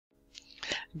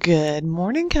Good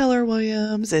morning, Keller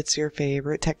Williams. It's your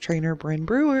favorite tech trainer, Bren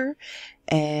Brewer.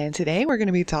 And today we're going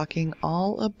to be talking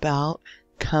all about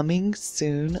coming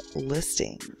soon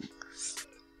listings.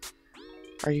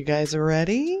 Are you guys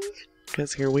ready?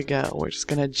 Because here we go. We're just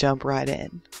going to jump right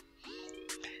in.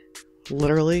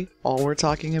 Literally, all we're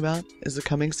talking about is the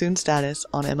coming soon status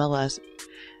on MLS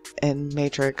and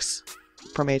Matrix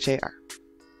from HAR.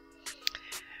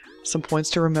 Some points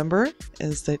to remember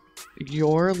is that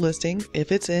your listing,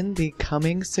 if it's in the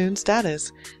coming soon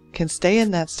status, can stay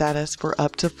in that status for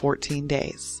up to 14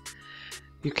 days.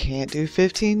 You can't do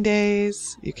 15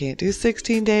 days, you can't do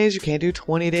 16 days, you can't do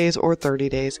 20 days or 30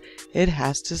 days. It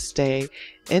has to stay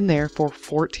in there for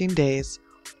 14 days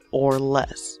or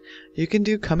less. You can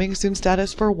do coming soon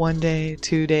status for 1 day,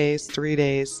 2 days, 3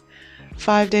 days,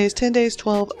 5 days, 10 days,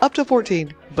 12, up to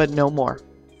 14, but no more.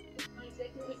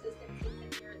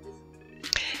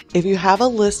 If you have a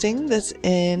listing that's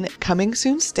in coming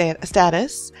soon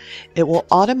status, it will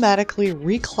automatically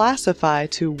reclassify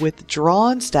to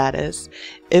withdrawn status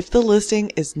if the listing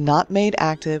is not made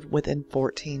active within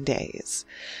 14 days.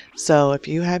 So if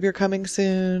you have your coming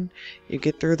soon, you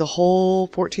get through the whole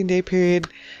 14-day period,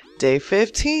 day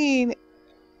 15,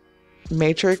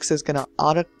 Matrix is going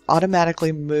to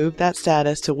automatically move that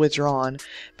status to withdrawn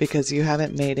because you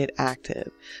haven't made it active.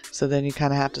 So then you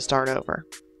kind of have to start over.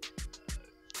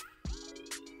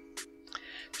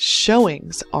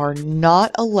 Showings are not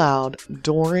allowed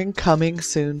during coming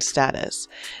soon status.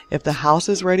 If the house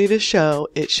is ready to show,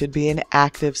 it should be in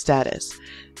active status.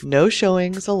 No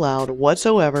showings allowed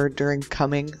whatsoever during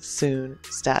coming soon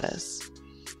status.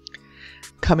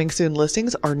 Coming soon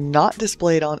listings are not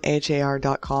displayed on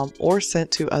HAR.com or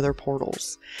sent to other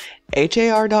portals.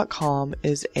 HAR.com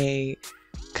is a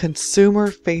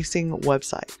consumer-facing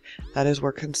website. That is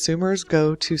where consumers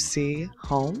go to see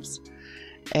homes,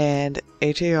 and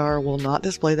HAR will not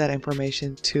display that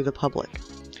information to the public.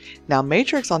 Now,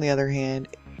 Matrix, on the other hand,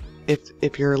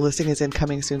 if your listing is in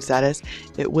coming soon status,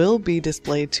 it will be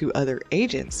displayed to other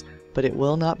agents, but it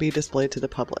will not be displayed to the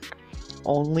public.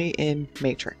 Only in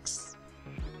Matrix.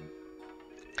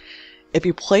 If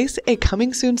you place a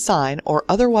coming soon sign or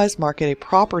otherwise market a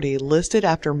property listed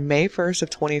after May 1st of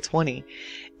 2020,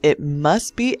 it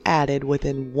must be added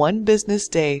within 1 business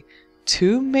day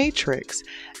to Matrix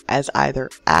as either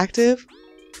active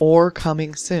or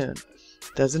coming soon.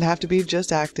 Doesn't have to be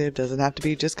just active, doesn't have to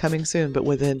be just coming soon, but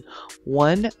within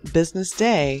 1 business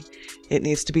day, it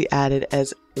needs to be added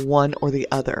as one or the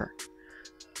other.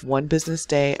 1 business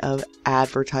day of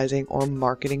advertising or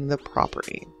marketing the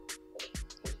property.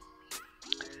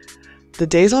 The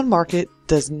days on market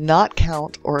does not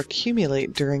count or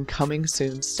accumulate during coming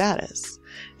soon status.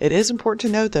 It is important to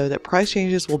note, though, that price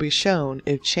changes will be shown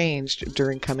if changed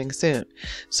during coming soon.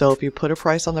 So if you put a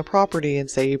price on the property and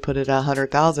say you put it at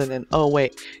 $100,000 and oh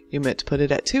wait, you meant to put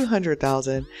it at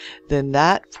 $200,000, then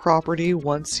that property,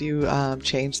 once you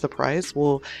change the price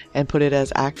and put it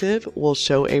as active, will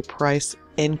show a price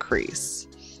increase.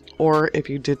 Or if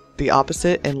you did the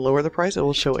opposite and lower the price, it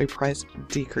will show a price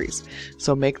decrease.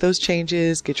 So make those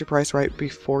changes, get your price right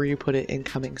before you put it in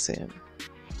coming soon.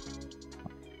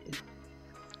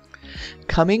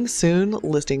 Coming soon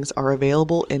listings are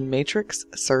available in Matrix,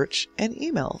 search, and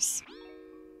emails.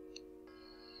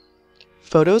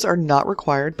 Photos are not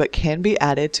required but can be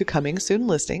added to coming soon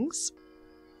listings.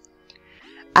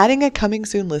 Adding a coming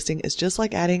soon listing is just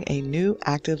like adding a new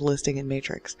active listing in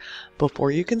Matrix.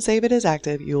 Before you can save it as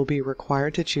active, you will be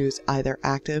required to choose either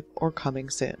active or coming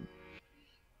soon.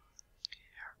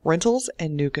 Rentals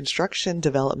and new construction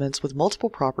developments with multiple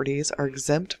properties are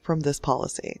exempt from this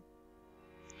policy.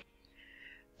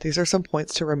 These are some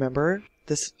points to remember.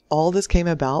 All this came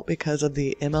about because of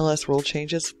the MLS rule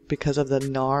changes because of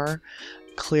the HAR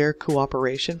clear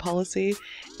cooperation policy,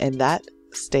 and that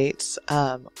states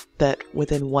that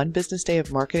within 1 business day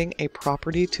of marketing a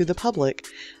property to the public,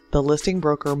 the listing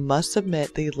broker must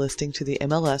submit the listing to the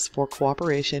MLS for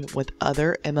cooperation with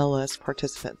other MLS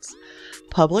participants.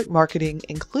 Public marketing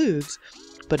includes,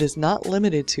 but is not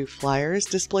limited to, flyers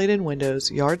displayed in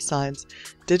windows, yard signs,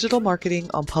 digital marketing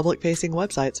on public-facing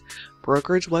websites,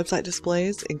 brokerage website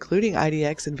displays, including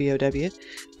IDX and VOW,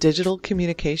 digital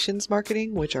communications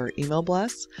marketing, which are email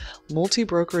blasts,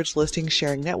 multi-brokerage listing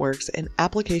sharing networks, and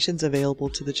applications available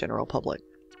to the general public.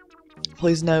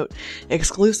 Please note,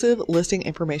 exclusive listing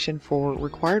information for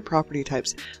required property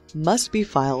types must be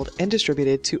filed and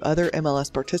distributed to other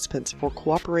MLS participants for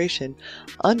cooperation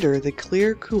under the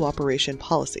Clear Cooperation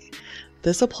Policy.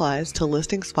 This applies to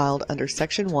listings filed under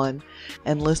Section 1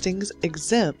 and listings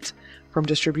exempt from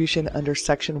distribution under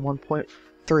Section 1.4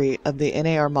 3 of the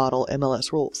NAR model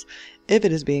MLS rules, if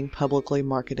it is being publicly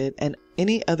marketed, and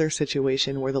any other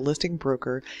situation where the listing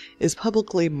broker is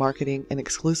publicly marketing an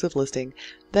exclusive listing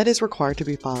that is required to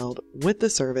be filed with the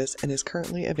service and is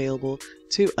currently available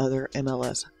to other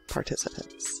MLS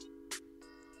participants.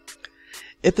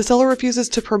 If the seller refuses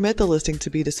to permit the listing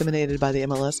to be disseminated by the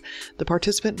MLS, the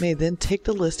participant may then take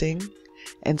the listing,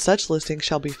 and such listing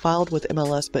shall be filed with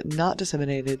MLS but not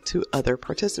disseminated to other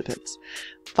participants.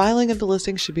 Filing of the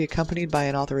listing should be accompanied by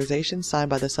an authorization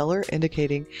signed by the seller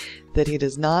indicating that he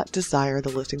does not desire the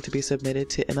listing to be submitted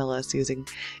to MLS using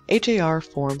HAR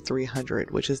Form 300,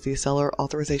 which is the seller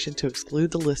authorization to exclude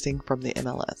the listing from the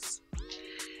MLS.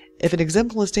 If an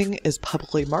exempt listing is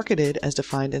publicly marketed as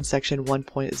defined in Section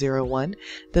 1.01,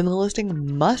 then the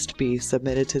listing must be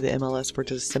submitted to the MLS for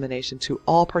dissemination to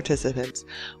all participants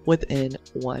within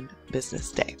 1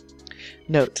 business day.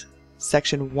 Note,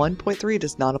 Section 1.3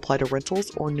 does not apply to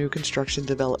rentals or new construction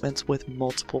developments with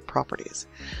multiple properties.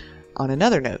 On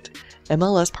another note,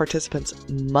 MLS participants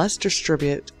must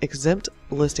distribute exempt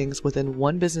listings within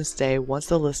 1 business day once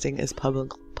the listing is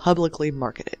publicly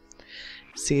marketed.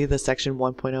 See the Section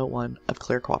 1.01 of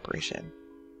Clear Cooperation.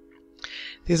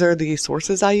 These are the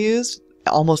sources I used.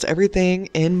 Almost everything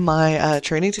in my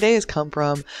training today has come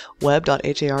from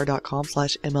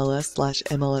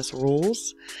web.har.com/MLS/MLS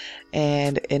rules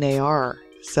and NAR.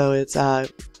 So it's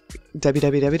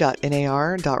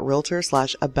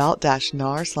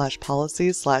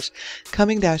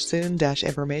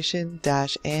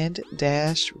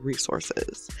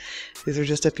These are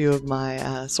just a few of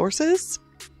my sources.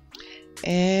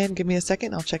 And give me a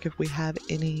second, I'll check if we have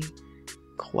any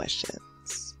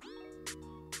questions.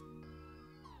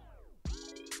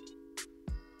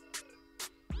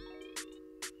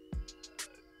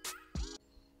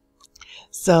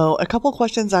 So a couple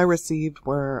questions I received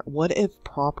were, what if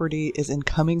property is in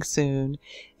coming soon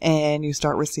and you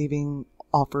start receiving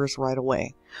offers right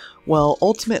away? Well,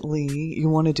 ultimately, you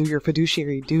want to do your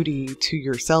fiduciary duty to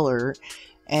your seller,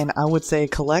 and I would say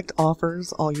collect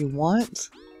offers all you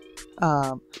want.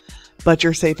 But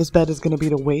your safest bet is going to be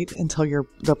to wait until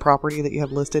the property that you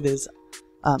have listed is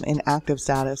in active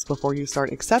status before you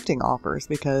start accepting offers,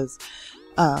 because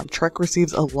TREC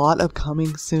receives a lot of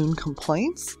coming soon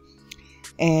complaints,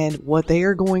 and what they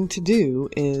are going to do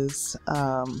is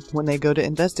when they go to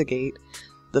investigate,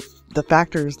 the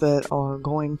factors that are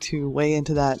going to weigh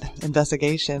into that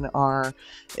investigation are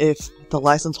if the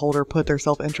license holder put their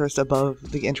self-interest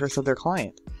above the interest of their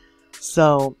client.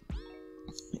 So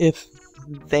if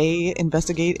they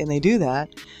investigate and they do that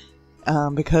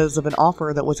because of an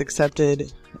offer that was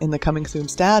accepted in the coming soon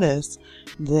status,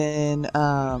 then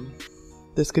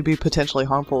this could be potentially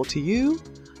harmful to you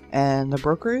and the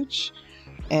brokerage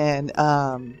and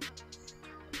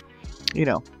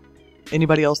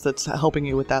anybody else that's helping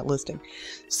you with that listing.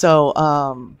 So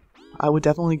I would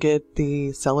definitely get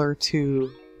the seller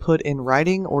to put in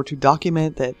writing or to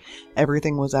document that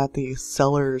everything was at the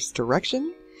seller's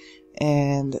direction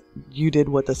and you did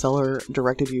what the seller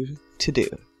directed you to do.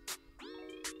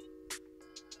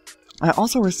 I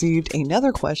also received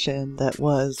another question that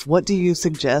was, what do you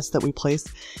suggest that we place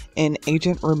in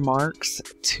agent remarks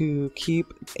to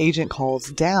keep agent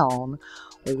calls down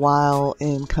while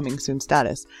in coming soon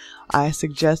status? I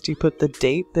suggest you put the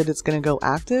date that it's going to go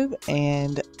active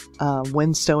and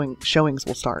when showings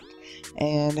will start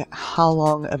and how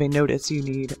long of a notice you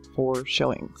need for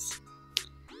showings.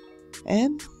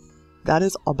 And that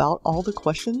is about all the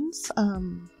questions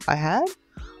I had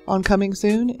on coming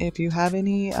soon. If you have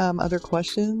any other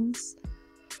questions,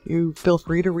 you feel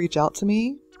free to reach out to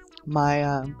me.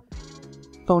 My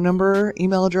phone number,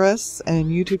 email address, and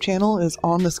YouTube channel is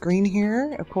on the screen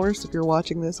here. Of course, if you're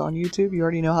watching this on YouTube, you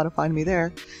already know how to find me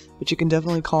there, but you can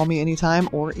definitely call me anytime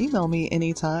or email me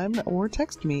anytime or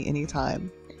text me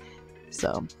anytime.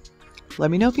 So let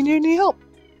me know if you need any help.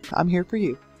 I'm here for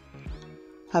you.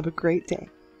 Have a great day.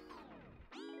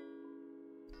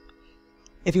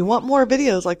 If you want more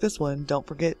videos like this one, don't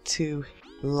forget to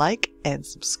like and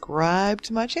subscribe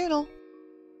to my channel.